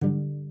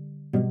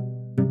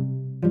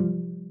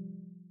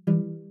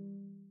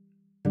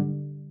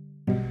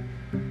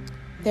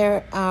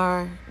There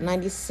are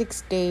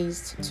 96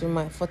 days to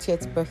my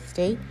 40th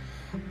birthday,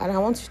 and I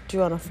want to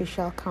do an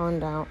official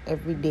countdown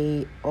every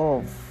day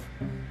of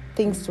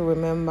things to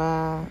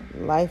remember,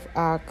 life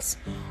hacks,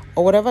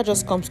 or whatever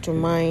just comes to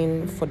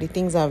mind for the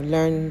things I've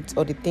learned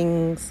or the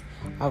things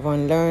I've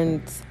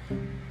unlearned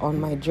on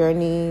my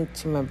journey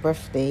to my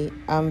birthday.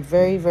 I'm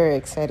very, very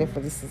excited for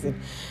this season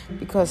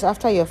because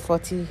after you're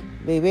 40,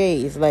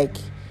 baby, it's like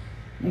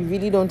you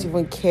really don't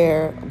even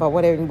care about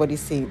what anybody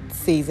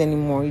says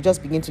anymore. You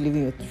just begin to live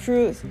in your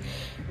truth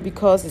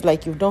because it's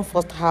like you've done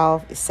first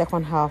half, it's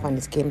second half, and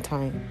it's game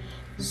time.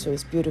 So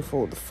it's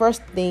beautiful. The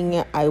first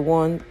thing I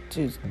want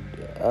to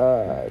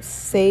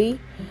say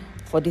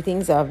for the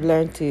things I've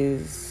learned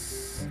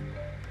is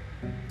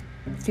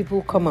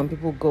people come and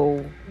people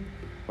go.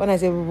 When I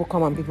say people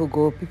come and people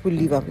go, people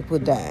live and people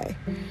die.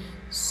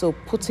 So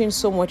putting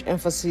so much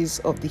emphasis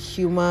of the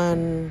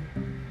human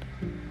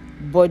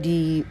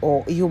body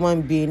or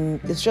human being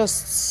is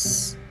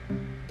just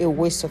a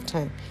waste of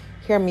time.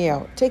 Hear me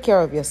out. Take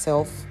care of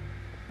yourself,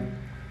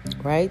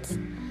 right?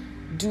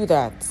 Do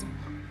that,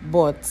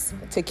 but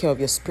take care of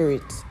your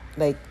spirit.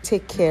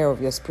 Take care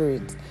of your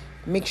spirit.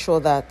 Make sure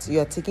that you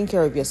are taking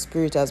care of your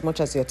spirit as much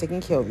as you are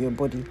taking care of your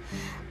body,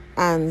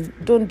 and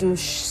don't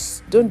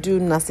do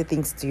nasty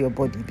things to your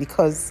body,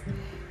 because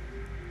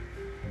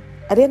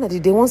at the end of the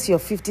day, once you're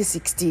 50,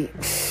 60,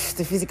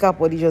 the physical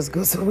body just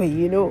goes away,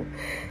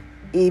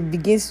 It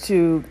begins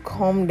to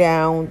come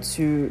down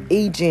to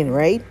aging,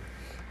 right?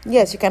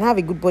 Yes, you can have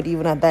a good body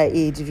even at that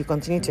age if you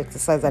continue to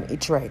exercise and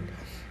eat right.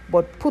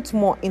 But put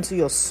more into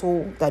your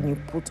soul than you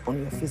put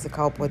on your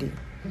physical body.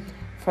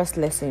 First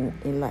lesson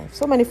in life.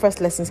 So many first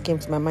lessons came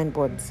to my mind,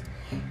 but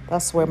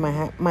that's where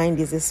my mind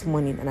is this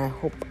morning. And I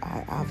hope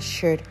I have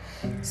shared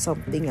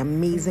something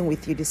amazing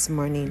with you this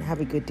morning. Have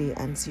a good day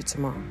and see you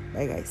tomorrow.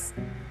 Bye, guys.